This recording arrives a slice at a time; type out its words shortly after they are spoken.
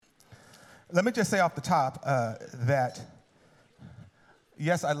Let me just say off the top that,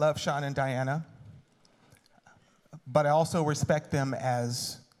 yes, I love Shaun and Diana, but I also respect them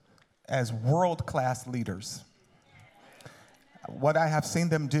as world-class leaders. What I have seen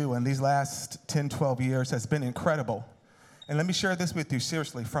them do in these last 10, 12 years has been incredible. And let me share this with you,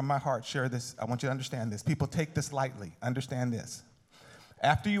 seriously, from my heart. Share this. I want you to understand this. People take this lightly. Understand this.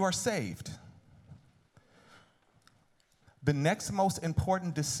 After you are saved, the next most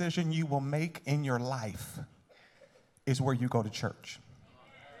important decision you will make in your life is where you go to church.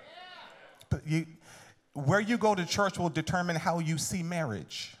 Where you go to church will determine how you see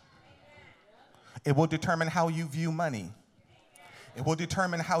marriage. It will determine how you view money. It will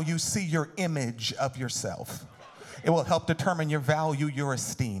determine how you see your image of yourself. It will help determine your value, your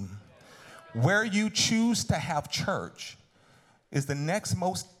esteem. Where you choose to have church is the next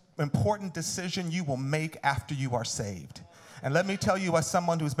most important decision you will make after you are saved. And let me tell you, as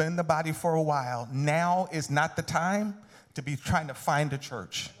someone who's been in the body for a while, now is not the time to be trying to find a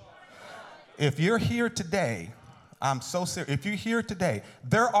church. If you're here today, I'm so serious. If you're here today,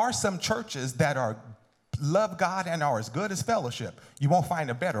 there are some churches that love God and are as good as Fellowship. You won't find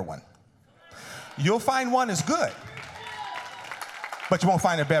a better one. You'll find one as good, but you won't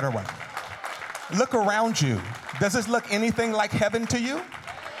find a better one. Look around you. Does this look anything like heaven to you?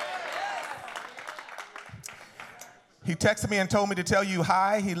 He texted me and told me to tell you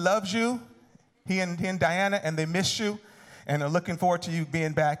hi. He loves you. He and Diana, and they miss you, and are looking forward to you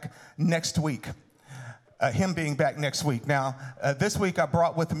being back next week. Him being back next week. Now, this week I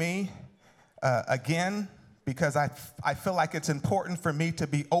brought with me, again, because I feel like it's important for me to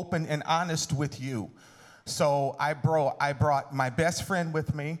be open and honest with you. So I brought my best friend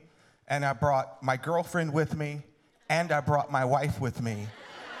with me, and I brought my girlfriend with me, and I brought my wife with me.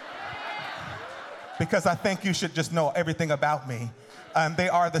 Because I think you should just know everything about me. They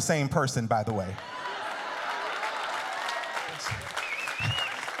are the same person, by the way.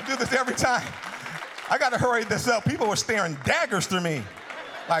 I do this every time. I got to hurry this up. People were staring daggers through me.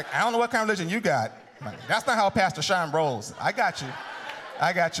 Like, I don't know what kind of religion you got. Like, that's not how Pastor Shaun rolls. I got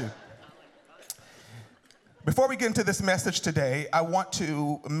you. Before we get into this message today, I want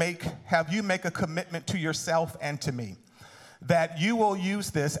to have you make a commitment to yourself and to me that you will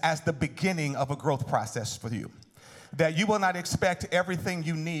use this as the beginning of a growth process for you. That you will not expect everything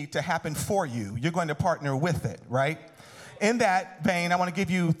you need to happen for you. You're going to partner with it, right? In that vein, I want to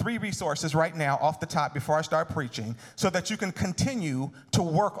give you 3 resources right now off the top before I start preaching so that you can continue to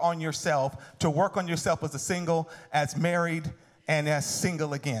work on yourself as a single, as married, and as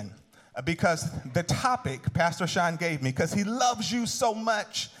single again. Because the topic Pastor Shaun gave me, because he loves you so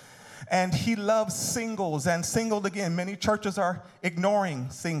much, and he loves singles and single again. Many churches are ignoring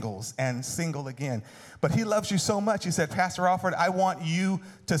singles and single again. But he loves you so much, he said, Pastor Alfred, I want you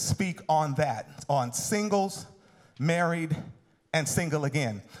to speak on that, on singles, married, and single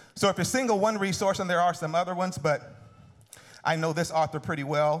again. So if you're single, one resource, and there are some other ones, but I know this author pretty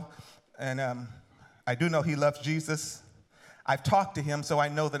well, and I do know he loves Jesus. I've talked to him, so I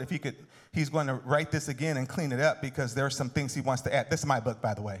know that if he's going to write this again and clean it up because there are some things he wants to add. This is my book,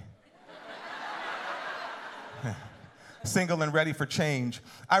 by the way. Single and Ready for Change.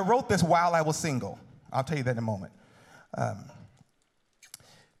 I wrote this while I was single. I'll tell you that in a moment.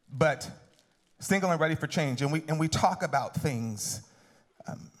 But Single and Ready for Change, and we talk about things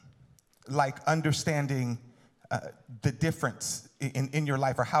like understanding the difference in your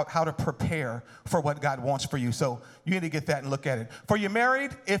life, or how to prepare for what God wants for you. So you need to get that and look at it. For you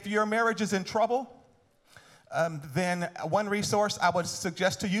married, if your marriage is in trouble, then one resource I would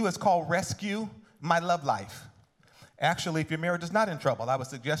suggest to you is called Rescue My Love Life. Actually, if your marriage is not in trouble, I would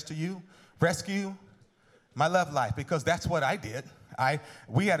suggest to you Rescue My Love Life, because that's what I did.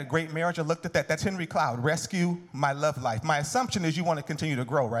 We had a great marriage. I looked at that. That's Henry Cloud, Rescue My Love Life. My assumption is you want to continue to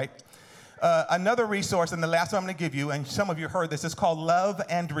grow, right? Another resource, and the last one I'm going to give you, and some of you heard this, is called Love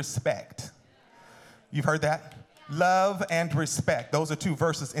and Respect. You've heard that? Love and respect. Those are 2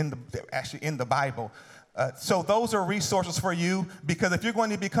 verses in the Bible. So those are resources for you, because if you're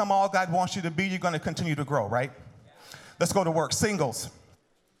going to become all God wants you to be, you're going to continue to grow, right? Let's go to work. Singles.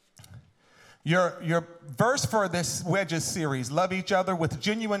 Your verse for this Wedges series, love each other with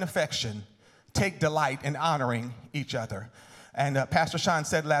genuine affection, take delight in honoring each other. And Pastor Shaun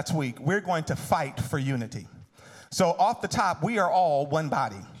said last week, we're going to fight for unity. So off the top, we are all one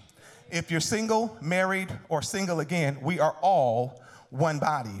body. If you're single, married, or single again, we are all one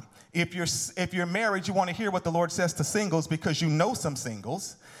body. If you're married, you want to hear what the Lord says to singles because you know some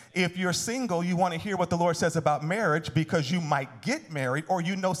singles. If you're single, you want to hear what the Lord says about marriage because you might get married or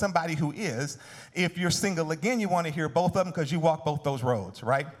you know somebody who is. If you're single again, you want to hear both of them because you walk both those roads,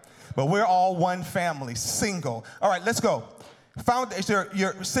 right? But we're all one family, single. All right, let's go. Foundation,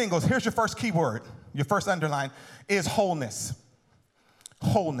 your singles. Here's your first key word. Your first underline is wholeness.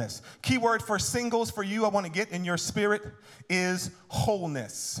 Wholeness. Key word for singles for you I want to get in your spirit is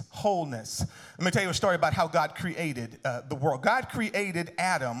wholeness. Wholeness. Let me tell you a story about how God created the world. God created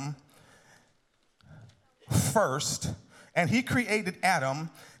Adam first, and he created Adam,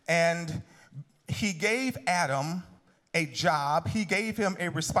 and he gave Adam a job, he gave him a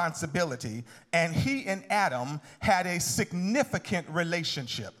responsibility, and he and Adam had a significant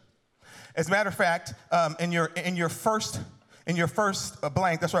relationship. As a matter of fact, in your first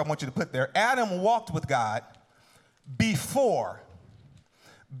blank, that's what I want you to put there. Adam walked with God before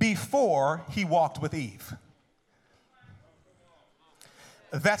he walked with Eve.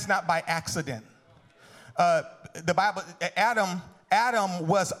 That's not by accident. The Bible, Adam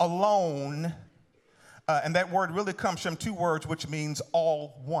was alone, and that word really comes from two words, which means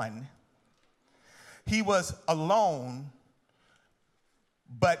all one. He was alone,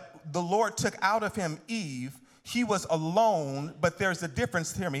 but the Lord took out of him Eve. He was alone, but there's a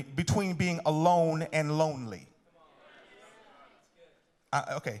difference, hear me, between being alone and lonely.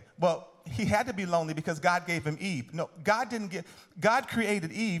 Okay, well, he had to be lonely because God gave him Eve. No, God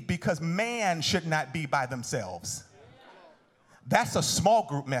created Eve because man should not be by themselves. That's a small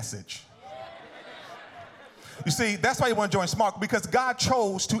group message. You see, that's why you want to join small group, because God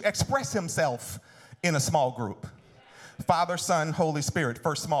chose to express himself in a small group. Father, Son, Holy Spirit,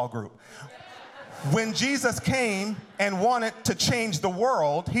 first small group. When Jesus came and wanted to change the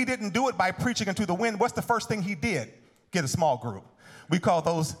world, he didn't do it by preaching into the wind. What's the first thing he did? Get a small group. We call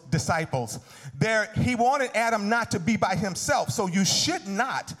those disciples. He wanted Adam not to be by himself, so you should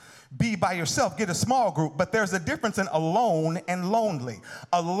not be by yourself. Get a small group, but there's a difference in alone and lonely.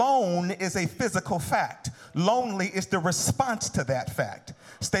 Alone is a physical fact. Lonely is the response to that fact.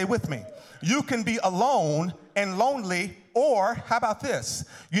 Stay with me. You can be alone and lonely, or how about this?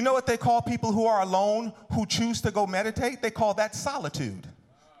 You know what they call people who are alone who choose to go meditate? They call that solitude.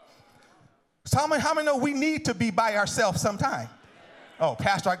 So how many know we need to be by ourselves sometime? Oh,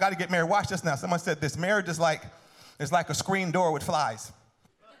 Pastor, I got to get married. Watch this now. Someone said this. Marriage is like a screen door with flies.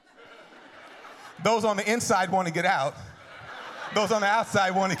 Those on the inside want to get out. Those on the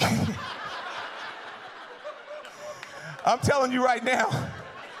outside want to get in. I'm telling you right now,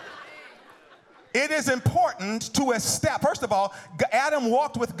 it is important to establish. First of all, Adam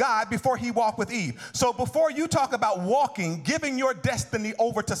walked with God before he walked with Eve. So before you talk about walking, giving your destiny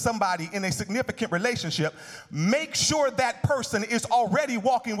over to somebody in a significant relationship, make sure that person is already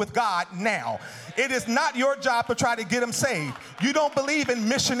walking with God now. It is not your job to try to get them saved. You don't believe in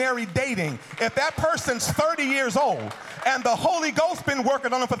missionary dating. If that person's 30 years old and the Holy Ghost been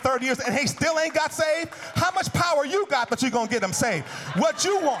working on him for 30 years and he still ain't got saved, how much power you got that you're going to get them saved? What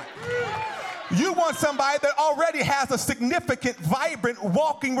you want? You want somebody that already has a significant, vibrant,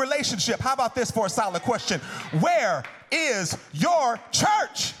 walking relationship. How about this for a solid question? Where is your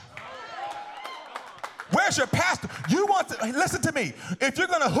church? Where's your pastor? Listen to me. If you're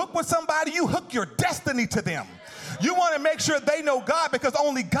going to hook with somebody, you hook your destiny to them. You want to make sure they know God, because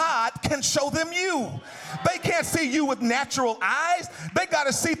only God can show them you. They can't see you with natural eyes. They got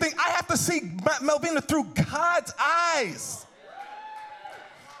to see things. I have to see Melvina through God's eyes.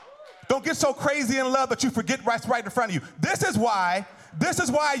 Don't get so crazy in love that you forget what's right in front of you. This is why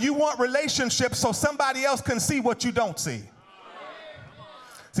you want relationships, so somebody else can see what you don't see.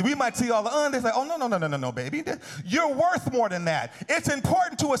 See, we might see all the they're like, oh, no, baby. You're worth more than that. It's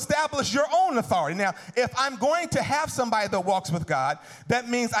important to establish your own authority. Now, if I'm going to have somebody that walks with God, that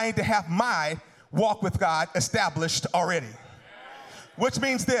means I need to have my walk with God established already. Which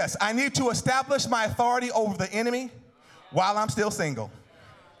means this: I need to establish my authority over the enemy while I'm still single.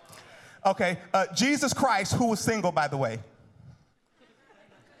 Okay, Jesus Christ, who was single, by the way.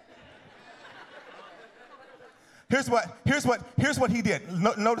 Here's what he did.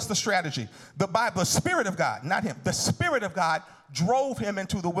 Notice the strategy. The Spirit of God, not him, the Spirit of God drove him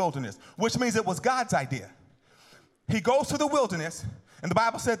into the wilderness, which means it was God's idea. He goes to the wilderness, and the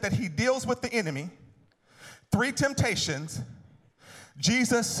Bible said that he deals with the enemy, 3 temptations.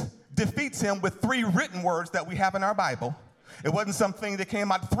 Jesus defeats him with 3 written words that we have in our Bible. It wasn't something that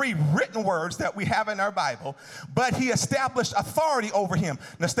came out, 3 written words that we have in our Bible, but he established authority over him.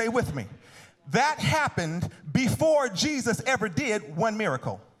 Now stay with me. That happened before Jesus ever did one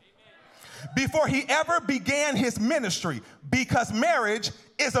miracle. Before he ever began his ministry, because marriage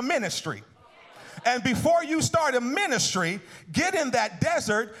is a ministry. And before you start a ministry, get in that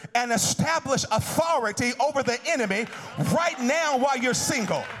desert and establish authority over the enemy right now while you're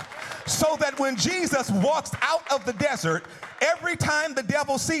single. So that when Jesus walks out of the desert, every time the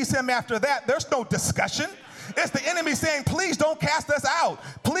devil sees him after that, there's no discussion. It's the enemy saying, please don't cast us out.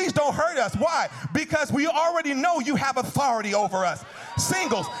 Please don't hurt us. Why? Because we already know you have authority over us.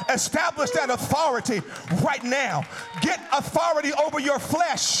 Singles, establish that authority right now. Get authority over your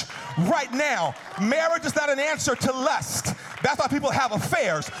flesh right now. Marriage is not an answer to lust. That's why people have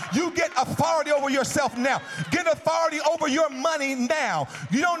affairs. You get authority over yourself now. Get authority over your money now.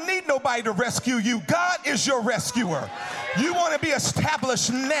 You don't need nobody to rescue you. God is your rescuer. You want to be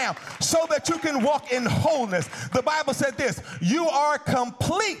established now so that you can walk in wholeness. The Bible said this, you are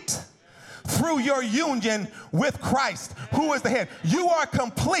complete through your union with Christ, who is the head. You are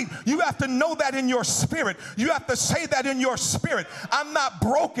complete. You have to know that in your spirit. You have to say that in your spirit. I'm not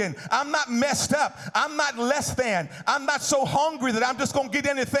broken. I'm not messed up. I'm not less than. I'm not so hungry that I'm just going to get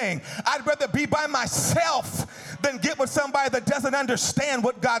anything. I'd rather be by myself than get with somebody that doesn't understand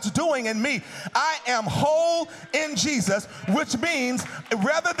what God's doing in me. I am whole in Jesus, which means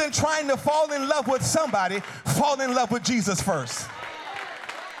rather than trying to fall in love with somebody, fall in love with Jesus first.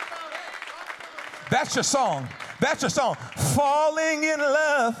 That's your song. That's your song. Falling in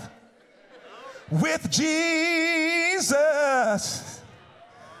love with Jesus.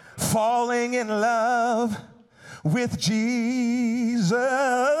 Falling in love with Jesus.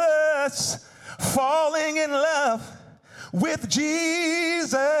 Falling in love with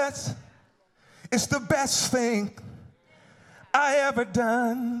Jesus. It's the best thing I ever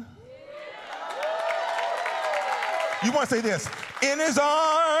done. You want to say this? In his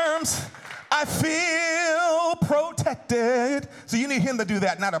arms, I feel protected. So you need him to do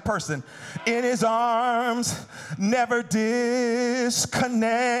that, not a person. In his arms, never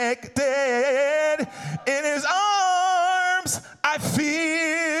disconnected. In his arms, I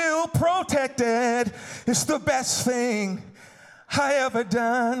feel protected. It's the best thing I ever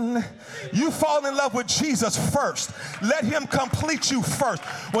done. You fall in love with Jesus first. Let him complete you first.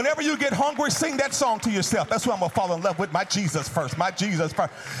 Whenever you get hungry, sing that song to yourself. That's what I'm gonna fall in love with, my Jesus first, my Jesus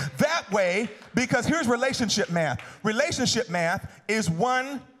first. That way, because here's relationship math. Relationship math is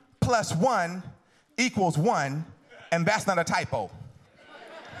 1 + 1 = 1, and that's not a typo.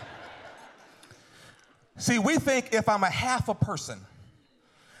 See, we think if I'm a half a person,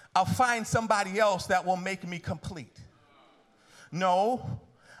 I'll find somebody else that will make me complete. No,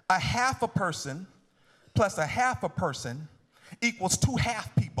 a half a person plus a half a person equals 2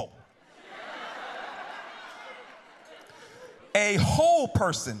 half people. A whole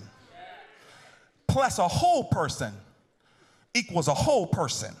person plus a whole person equals a whole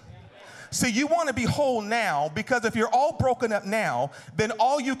person. See, you want to be whole now, because if you're all broken up now, then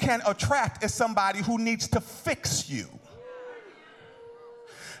all you can attract is somebody who needs to fix you.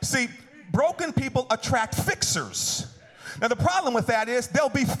 See, broken people attract fixers. Now, the problem with that is they'll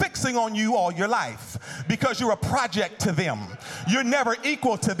be fixing on you all your life because you're a project to them. You're never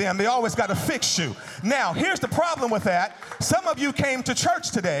equal to them. They always got to fix you. Now, here's the problem with that. Some of you came to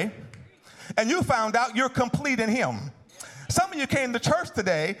church today and you found out you're complete in him. Some of you came to church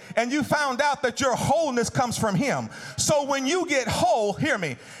today and you found out that your wholeness comes from him. So when you get whole, hear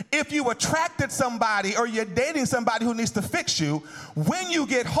me, if you attracted somebody or you're dating somebody who needs to fix you, when you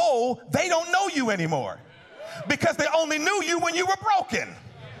get whole, they don't know you anymore, because they only knew you when you were broken.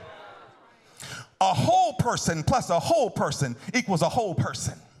 A whole person plus a whole person equals a whole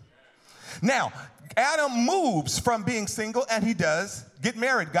person. Now, Adam moves from being single, and he does get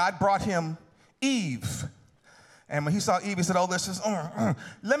married. God brought him Eve. And when he saw Eve, he said, oh, this is,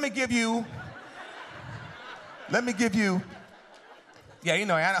 let me give you, yeah, you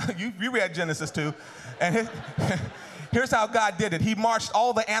know, you read Genesis too. And here's how God did it. He marched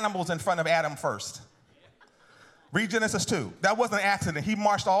all the animals in front of Adam first. Read Genesis 2. That wasn't an accident. He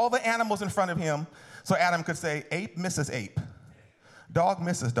marched all the animals in front of him so Adam could say, ape misses ape. Dog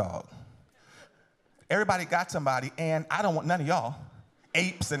misses dog. Everybody got somebody, and I don't want none of y'all.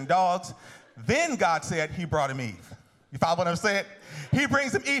 Apes and dogs. Then God said he brought him Eve. You follow what I'm saying? He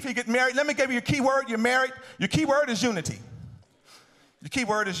brings him Eve, he gets married. Let me give you your key word. You're married. Your key word is unity. Your key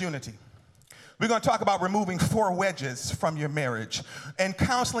word is unity. We're going to talk about removing 4 wedges from your marriage. In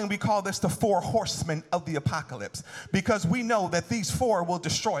counseling, we call this the 4 horsemen of the apocalypse, because we know that these 4 will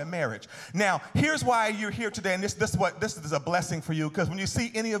destroy a marriage. Now, here's why you're here today, and this is a blessing for you, because when you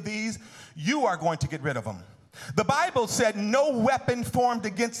see any of these, you are going to get rid of them. The Bible said, no weapon formed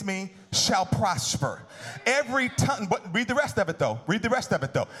against me shall prosper. Every tongue, but read the rest of it though. Read the rest of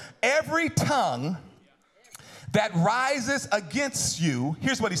it though. Every tongue that rises against you,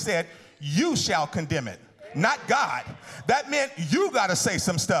 here's what he said, you shall condemn it, not God. That meant you got to say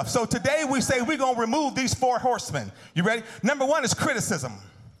some stuff. So today we say we're going to remove these 4 horsemen. You ready? Number 1 is criticism.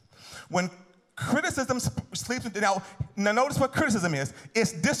 When criticism sleeps in, now notice what criticism is.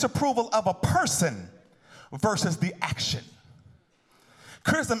 It's disapproval of a person versus the action.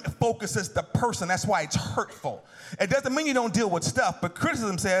 Criticism focuses the person. That's why it's hurtful. It doesn't mean you don't deal with stuff, but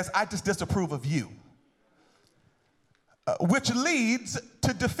criticism says, I just disapprove of you. Which leads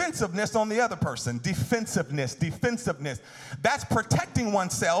to defensiveness on the other person. Defensiveness. That's protecting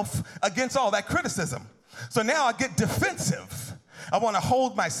oneself against all that criticism. So now I get defensive. I want to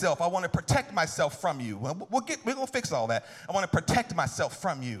hold myself. I want to protect myself from you. We're going to fix all that. I want to protect myself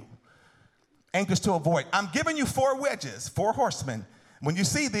from you. Anxious to avoid. I'm giving you 4 wedges, 4 horsemen. When you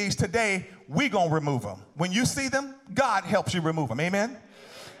see these today, we're going to remove them. When you see them, God helps you remove them. Amen?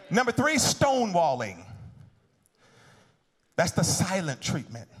 Number 3, stonewalling. That's the silent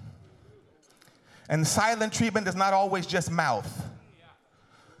treatment. And silent treatment is not always just mouth.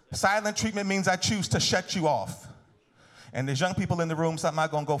 Silent treatment means I choose to shut you off. And there's young people in the room, so I'm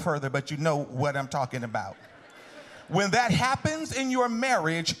not going to go further, but you know what I'm talking about. When that happens in your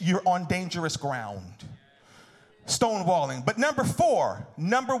marriage, you're on dangerous ground. Stonewalling. But number 4,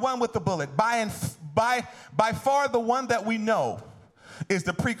 number 1 with the bullet, by far the one that we know is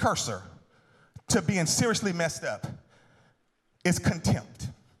the precursor to being seriously messed up, is contempt.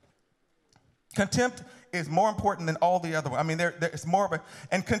 Contempt is more important than all the other ones. I mean, it's more of a,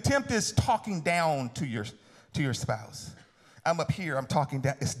 and contempt is talking down to your spouse. I'm up here, I'm talking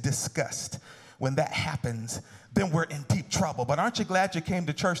down. It's disgust. When that happens, then we're in deep trouble. But aren't you glad you came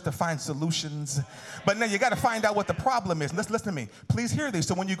to church to find solutions? But now you got to find out what the problem is. Listen to me. Please hear this.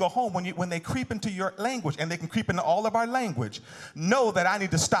 So when you go home, when they creep into your language, and they can creep into all of our language, know that I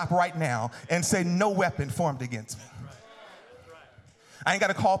need to stop right now and say, no weapon formed against me. I ain't got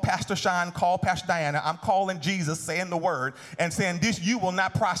to call Pastor Shaun, call Pastor Diana. I'm calling Jesus, saying the word, and saying, this, you will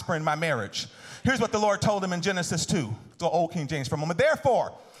not prosper in my marriage. Here's what the Lord told him in Genesis 2, the old King James for a moment.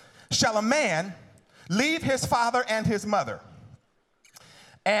 Therefore, shall a man leave his father and his mother,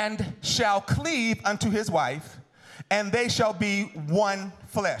 and shall cleave unto his wife, and they shall be one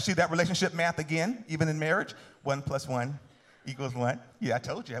flesh. See that relationship math again, even in marriage? 1 + 1 = 1. Yeah, I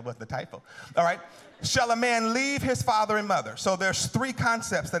told you that wasn't a typo. All right. Shall a man leave his father and mother? So there's 3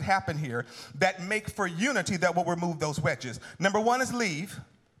 concepts that happen here that make for unity that will remove those wedges. Number 1 is leave.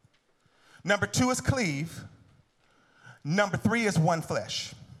 Number 2 is cleave. Number 3 is one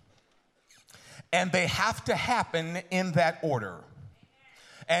flesh. And they have to happen in that order.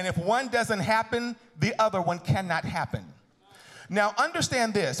 And if one doesn't happen, the other one cannot happen. Now,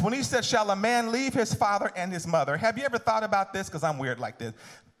 understand this. When he said, shall a man leave his father and his mother, have you ever thought about this? Because I'm weird like this.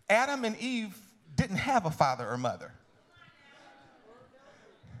 Adam and Eve didn't have a father or mother.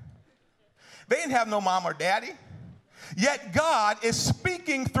 They didn't have no mom or daddy. Yet God is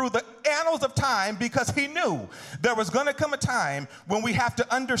speaking through the annals of time because he knew there was going to come a time when we have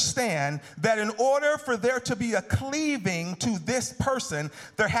to understand that in order for there to be a cleaving to this person,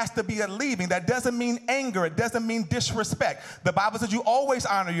 there has to be a leaving. That doesn't mean anger. It doesn't mean disrespect. The Bible says you always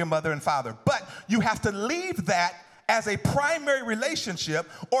honor your mother and father, but you have to leave that as a primary relationship,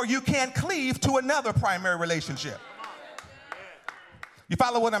 or you can't cleave to another primary relationship. You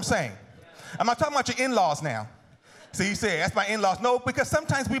follow what I'm saying? I'm not talking about your in-laws now. So you say, that's my in-laws. No, because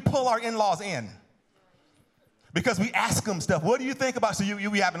sometimes we pull our in-laws in. Because we ask them stuff. What do you think about? So you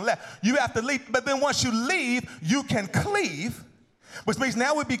haven't left. You have to leave. But then once you leave, you can cleave, which means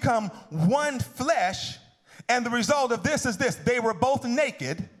now we become one flesh. And the result of this is this. They were both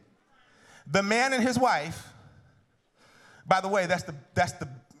naked, the man and his wife. By the way, that's the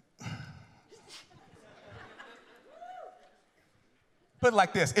put it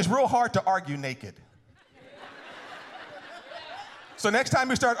like this. It's real hard to argue naked. So next time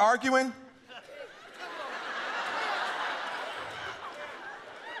you start arguing,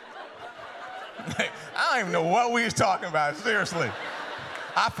 I don't even know what we was talking about, seriously.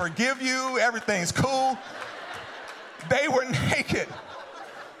 I forgive you, everything's cool. They were naked,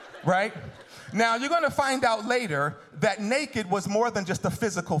 right? Now, you're going to find out later that naked was more than just a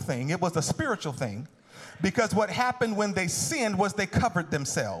physical thing. It was a spiritual thing. Because what happened when they sinned was they covered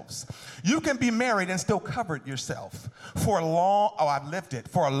themselves. You can be married and still cover yourself for a long, I've lived it,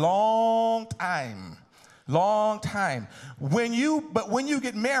 for a long time. Long time. But when you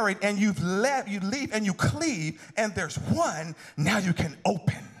get married and you leave and you cleave and there's one, now you can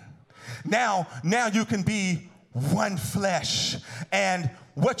open. Now you can be one flesh. And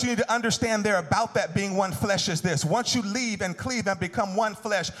what you need to understand there about that being one flesh is this. Once you leave and cleave and become one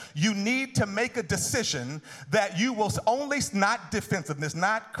flesh, you need to make a decision that you will only, not defensiveness,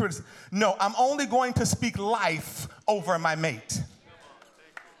 not criticism. No, I'm only going to speak life over my mate.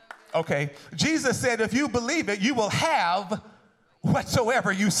 Okay? Jesus said if you believe it, you will have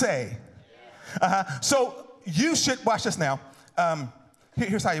whatsoever you say. So you should, watch this now.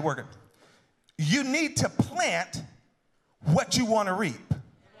 Here's how you work it. You need to plant what you want to reap.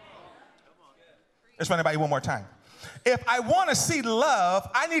 Let's run it by you one more time. If I want to see love,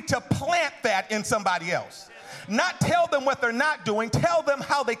 I need to plant that in somebody else. Not tell them what they're not doing. Tell them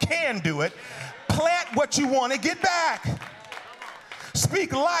how they can do it. Plant what you want to get back.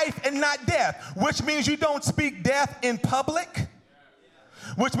 Speak life and not death, which means you don't speak death in public.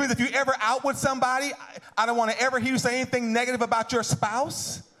 Which means if you're ever out with somebody, I don't want to ever hear you say anything negative about your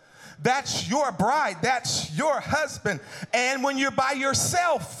spouse. That's your bride. That's your husband. And when you're by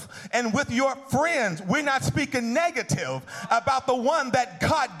yourself and with your friends, we're not speaking negative about the one that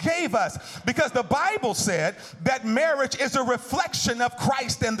God gave us. Because the Bible said that marriage is a reflection of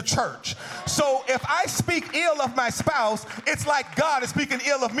Christ and the church. So if I speak ill of my spouse, it's like God is speaking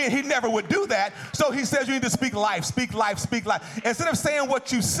ill of me, and he never would do that. So he says you need to speak life, speak life, speak life. Instead of saying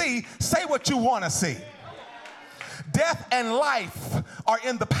what you see, say what you want to see. Death and life are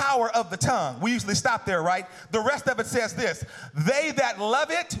in the power of the tongue. We usually stop there, right? The rest of it says this: they that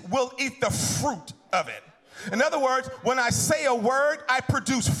love it will eat the fruit of it. In other words, when I say a word, I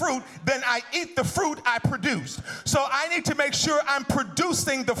produce fruit, then I eat the fruit I produced. So I need to make sure I'm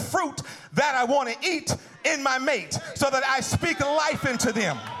producing the fruit that I want to eat in my mate so that I speak life into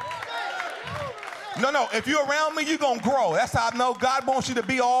them. No, if you're around me, you're going to grow. That's how I know God wants you to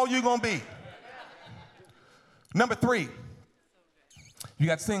be all you're going to be. Number 3, you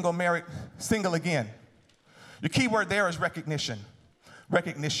got single, married, single again. Your key word there is recognition.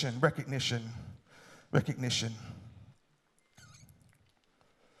 Recognition, recognition, recognition.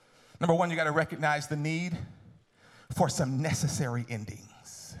 Number 1, you got to recognize the need for some necessary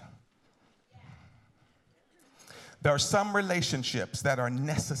endings. There are some relationships that are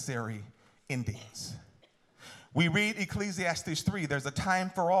necessary endings. We read Ecclesiastes 3, there's a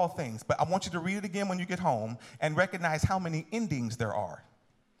time for all things, but I want you to read it again when you get home and recognize how many endings there are.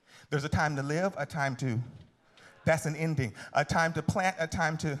 There's a time to live, a time to, that's an ending. A time to plant, a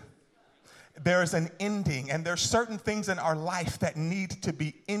time to, there's an ending, and there's certain things in our life that need to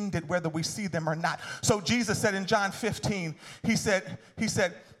be ended whether we see them or not. So Jesus said in John 15, he said,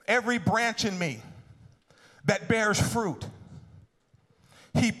 every branch in me that bears fruit,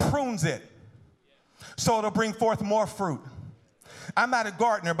 he prunes it so it'll bring forth more fruit. I'm not a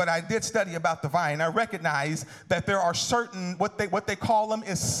gardener, but I did study about the vine. I recognize that there are certain, what they call them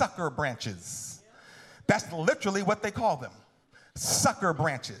is sucker branches. That's literally what they call them, sucker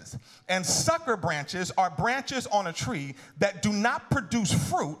branches. And sucker branches are branches on a tree that do not produce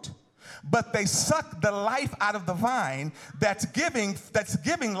fruit, but they suck the life out of the vine that's giving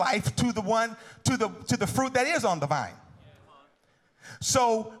life to the fruit that is on the vine.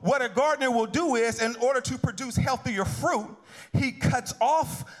 So what a gardener will do is, in order to produce healthier fruit, he cuts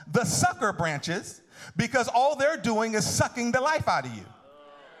off the sucker branches because all they're doing is sucking the life out of you.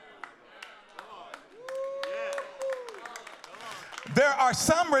 There are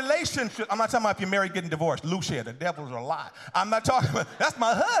some relationships, I'm not talking about if you're married getting divorced, loose here, the devil's a lie. I'm not talking about, that's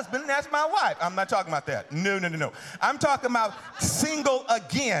my husband, that's my wife. I'm not talking about that. No. I'm talking about single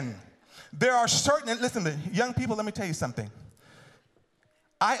again. There are certain, and listen, young people, let me tell you something.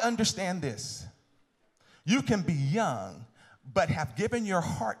 I understand this. You can be young, but have given your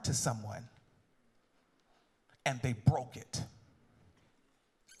heart to someone, and they broke it.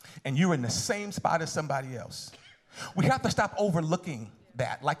 And you're in the same spot as somebody else. We have to stop overlooking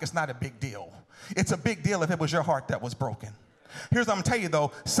that like it's not a big deal. It's a big deal if it was your heart that was broken. Here's what I'm telling you,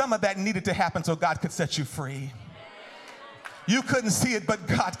 though. Some of that needed to happen so God could set you free. You couldn't see it, but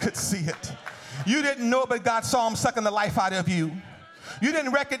God could see it. You didn't know it, but God saw him sucking the life out of you. You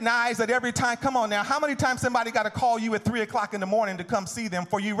didn't recognize that every time, come on now, how many times somebody got to call you at 3 o'clock in the morning to come see them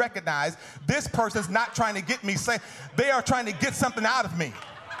before you recognize this person's not trying to get me saved. They are trying to get something out of me.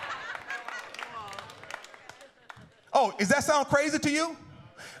 Oh, does that sound crazy to you?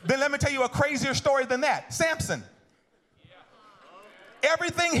 Then let me tell you a crazier story than that. Samson.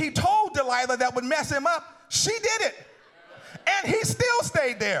 Everything he told Delilah that would mess him up, she did it. And he still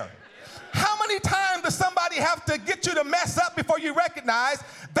stayed there. How many times does somebody have to get you to mess up before you recognize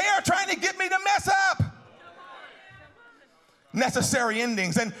they are trying to get me to mess up? Necessary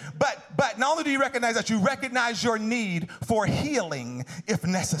endings. But not only do you recognize that, you recognize your need for healing if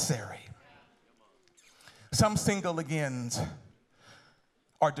necessary. Some single agains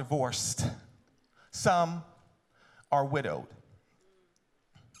are divorced. Some are widowed.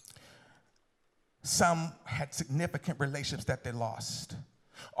 Some had significant relationships that they lost.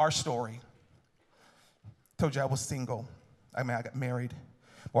 Our story, told you I was single. I got married.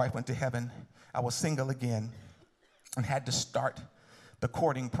 My wife went to heaven. I was single again. and had to start the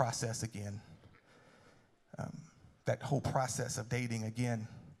courting process again. That whole process of dating again.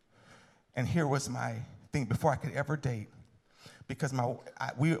 And here was my thing before I could ever date, because my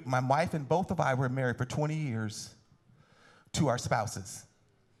wife and both of I were married for 20 years to our spouses.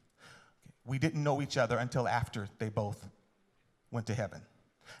 We didn't know each other until after they both went to heaven.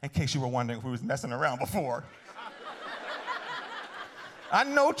 In case you were wondering if we was messing around before. I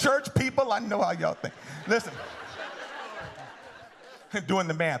know church people, I know how y'all think. Listen, doing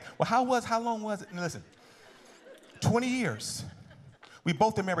the math. Well, how long was it? Listen, 20 years. We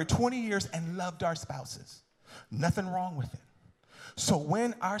both been married 20 years and loved our spouses. Nothing wrong with it. So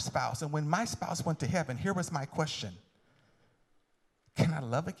when my spouse went to heaven, here was my question. Can I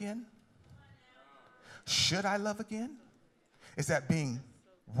love again? Should I love again? Is that being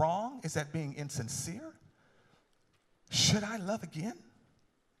wrong? Is that being insincere? Should I love again?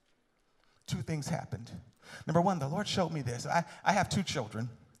 Two things happened. Number one, the Lord showed me this. I have two children.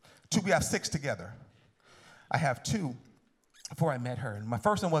 We have 6 together. I have 2 before I met her. And my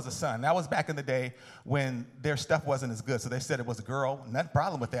first one was a son. That was back in the day when their stuff wasn't as good. So they said it was a girl. Not a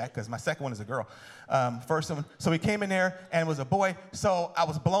problem with that, because my second one is a girl. First one. So he came in there and it was a boy. So I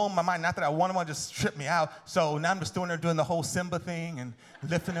was blown my mind. Not that I wanted one, just tripped me out. So now I'm just doing the whole Simba thing and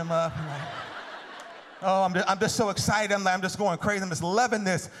lifting him up. And I'm just so excited. I'm just going crazy. I'm just loving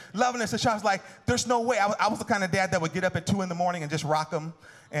this. And she was like, there's no way. I was the kind of dad that would get up at 2 a.m. and just rock him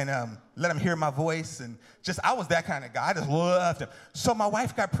and let him hear my voice. And I was that kind of guy. I just loved him. So my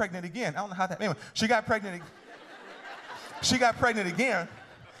wife got pregnant again. I don't know how that, anyway, she got pregnant again,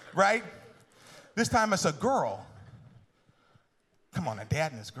 right? This time it's a girl. Come on, a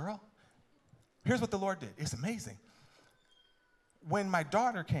dad and his girl. Here's what the Lord did. It's amazing. When my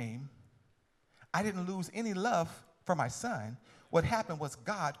daughter came, I didn't lose any love for my son. What happened was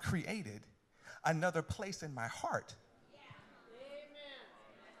God created another place in my heart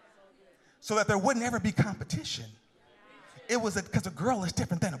so that there wouldn't ever be competition. It was because a girl is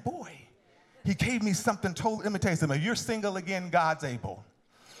different than a boy. He gave me something totally. Let me tell you something. If you're single again, God's able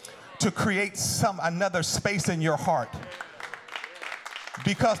to create another space in your heart.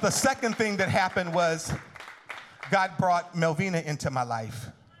 Because the second thing that happened was God brought Melvina into my life.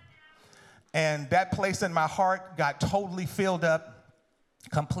 And that place in my heart got totally filled up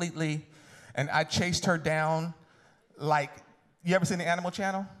completely. And I chased her down like, you ever seen the Animal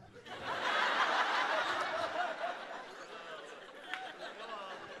Channel?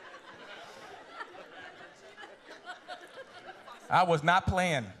 I was not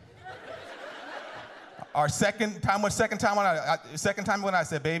playing. Second time when I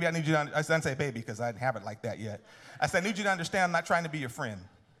said, baby, I need you to, I didn't say baby because I didn't have it like that yet. I said, I need you to understand I'm not trying to be your friend.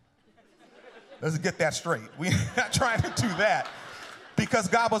 Let's get that straight. We're not trying to do that because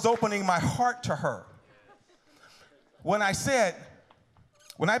God was opening my heart to her. When I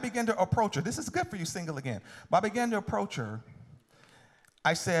began to approach her, this is good for you single again, but I began to approach her,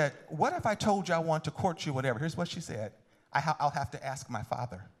 I said, what if I told you I want to court you, whatever? Here's what she said. I'll have to ask my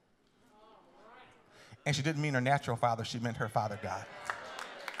father. And she didn't mean her natural father, she meant her father, God.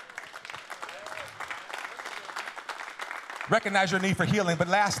 Recognize your need for healing, but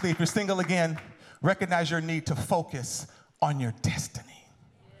lastly, if you're single again, recognize your need to focus on your destiny.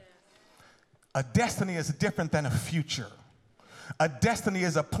 A destiny is different than a future. A destiny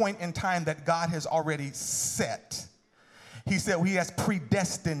is a point in time that God has already set. He said he has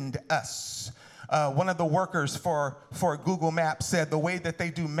predestined us. One of the workers for Google Maps said the way that they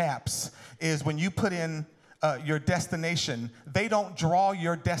do maps is when you put in your destination, they don't draw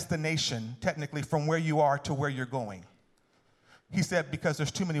your destination technically from where you are to where you're going. He said because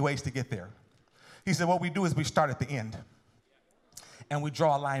there's too many ways to get there. He said what we do is we start at the end and we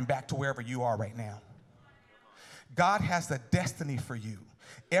draw a line back to wherever you are right now. God has a destiny for you.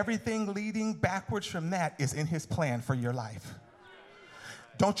 Everything leading backwards from that is in his plan for your life.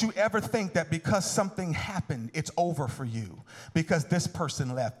 Don't you ever think that because something happened, it's over for you. Because this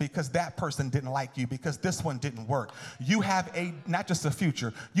person left, because that person didn't like you, because this one didn't work. You have not just a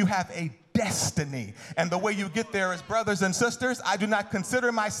future, you have a destiny. And the way you get there is, brothers and sisters, I do not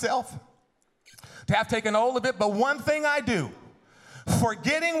consider myself to have taken all of it, but one thing I do,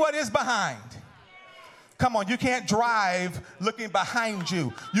 forgetting what is behind. Come on, you can't drive looking behind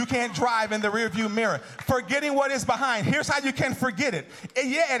you. You can't drive in the rearview mirror. Forgetting what is behind. Here's how you can forget it.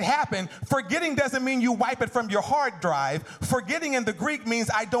 Yeah, it happened. Forgetting doesn't mean you wipe it from your hard drive. Forgetting in the Greek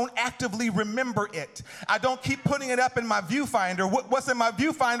means I don't actively remember it. I don't keep putting it up in my viewfinder. What's in my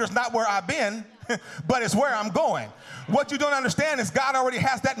viewfinder is not where I've been, but it's where I'm going. What you don't understand is God already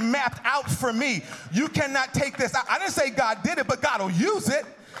has that mapped out for me. You cannot take this. I didn't say God did it, but God will use it.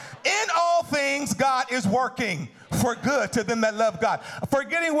 In all things, God is working for good to them that love God.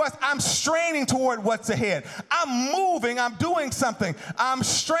 Forgetting what I'm straining toward what's ahead. I'm moving, I'm doing something. I'm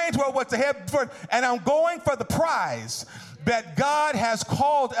straining toward what's ahead, and I'm going for the prize that God has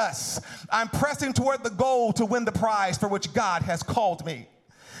called us. I'm pressing toward the goal to win the prize for which God has called me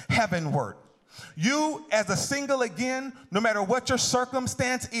heavenward. You, as a single again, no matter what your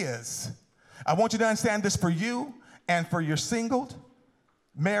circumstance is, I want you to understand this for you and for your singled,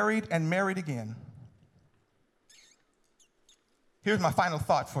 married, and married again. Here's my final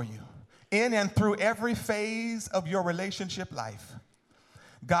thought for you. In and through every phase of your relationship life,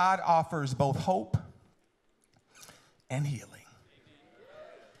 God offers both hope and healing.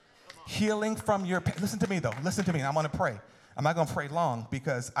 Healing from your pain. Listen to me, though. Listen to me. I'm going to pray. I'm not going to pray long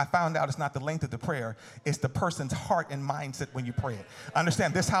because I found out it's not the length of the prayer. It's the person's heart and mindset when you pray it.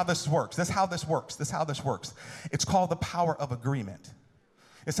 Understand, this is how this works. This is how this works. This is how this works. It's called the power of agreement.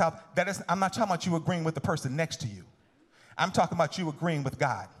 It's how that is. I'm not talking about you agreeing with the person next to you. I'm talking about you agreeing with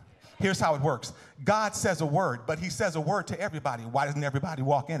God. Here's how it works. God says a word, but he says a word to everybody. Why doesn't everybody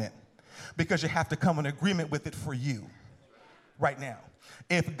walk in it? Because you have to come in agreement with it for you right now.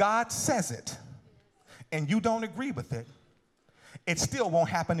 If God says it and you don't agree with it, it still won't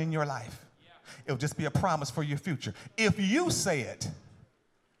happen in your life. It'll just be a promise for your future. If you say it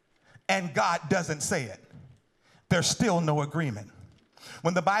and God doesn't say it, there's still no agreement.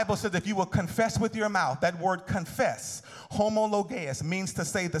 When the Bible says if you will confess with your mouth, that word confess, homologeus, means to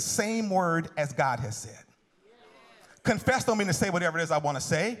say the same word as God has said. Confess don't mean to say whatever it is I want to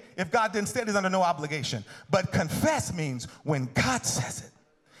say. If God didn't say it, he's under no obligation. But confess means when God says it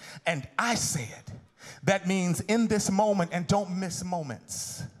and I say it, that means in this moment, and don't miss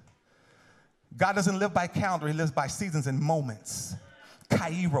moments. God doesn't live by calendar, he lives by seasons and moments.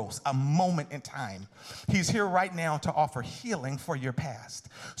 Kairos, a moment in time. He's here right now to offer healing for your past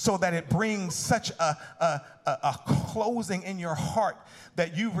so that it brings such a closing in your heart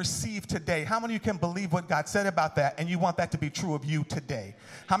that you receive today. How many of you can believe what God said about that and you want that to be true of you today?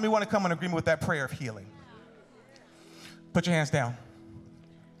 How many want to come in agreement with that prayer of healing? Put your hands down.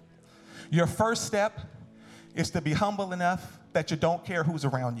 Your first step is to be humble enough that you don't care who's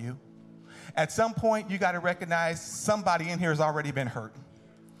around you. At some point, you got to recognize somebody in here has already been hurt.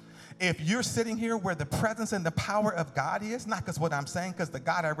 If you're sitting here where the presence and the power of God is, not because what I'm saying, because the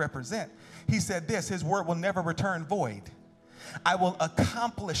God I represent, he said this, his word will never return void. I will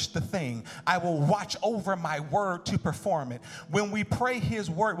accomplish the thing. I will watch over my word to perform it. When we pray his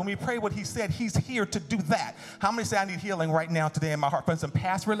word, when we pray what he said, he's here to do that. How many say I need healing right now today in my heart? From some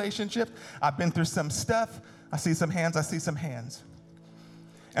past relationships, I've been through some stuff. I see some hands, I see some hands.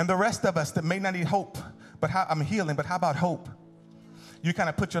 And the rest of us that may not need hope, but I'm healing, but how about hope? You kind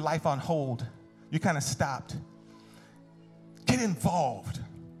of put your life on hold. You kind of stopped. Get involved.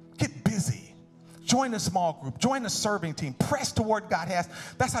 Get busy. Join a small group. Join a serving team. Press toward God has.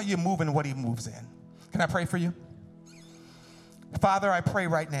 That's how you move in what he moves in. Can I pray for you? Father, I pray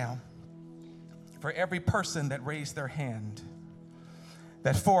right now for every person that raised their hand,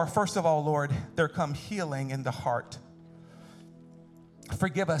 that first of all, Lord, there come healing in the heart.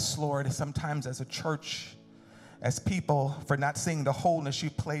 Forgive us, Lord, sometimes as a church, as people, for not seeing the wholeness you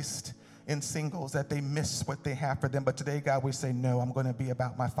placed in singles, that they miss what they have for them. But today, God, we say, no, I'm going to be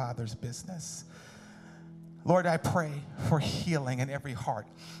about my Father's business. Lord, I pray for healing in every heart.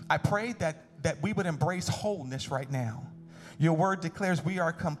 I pray that we would embrace wholeness right now. Your word declares we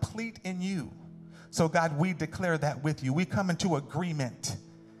are complete in you. So, God, we declare that with you. We come into agreement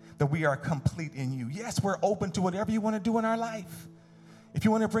that we are complete in you. Yes, we're open to whatever you want to do in our life. If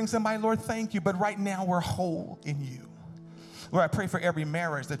you want to bring somebody, Lord, thank you. But right now, we're whole in you. Lord, I pray for every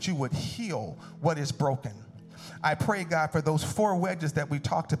marriage that you would heal what is broken. I pray, God, for those 4 wedges that we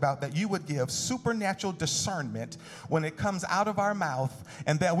talked about, that you would give supernatural discernment when it comes out of our mouth,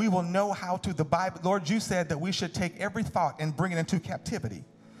 and that we will know how to, the Bible, Lord, you said that we should take every thought and bring it into captivity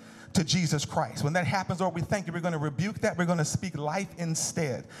to Jesus Christ. When that happens, Lord, we thank you. We're going to rebuke that. We're going to speak life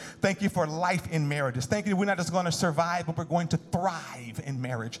instead. Thank you for life in marriages. Thank you. We're not just going to survive, but we're going to thrive in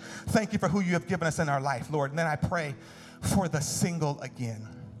marriage. Thank you for who you have given us in our life, Lord. And then I pray for the single again,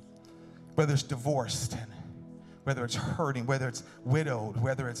 whether it's divorced, whether it's hurting, whether it's widowed,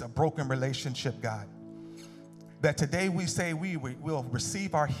 whether it's a broken relationship, God, that today we say we will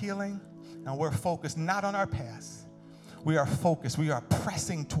receive our healing, and we're focused not on our past. We are focused. We are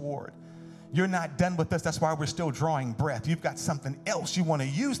pressing toward. You're not done with us. That's why we're still drawing breath. You've got something else. You want to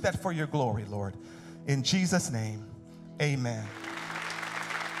use that for your glory, Lord. In Jesus' name, amen.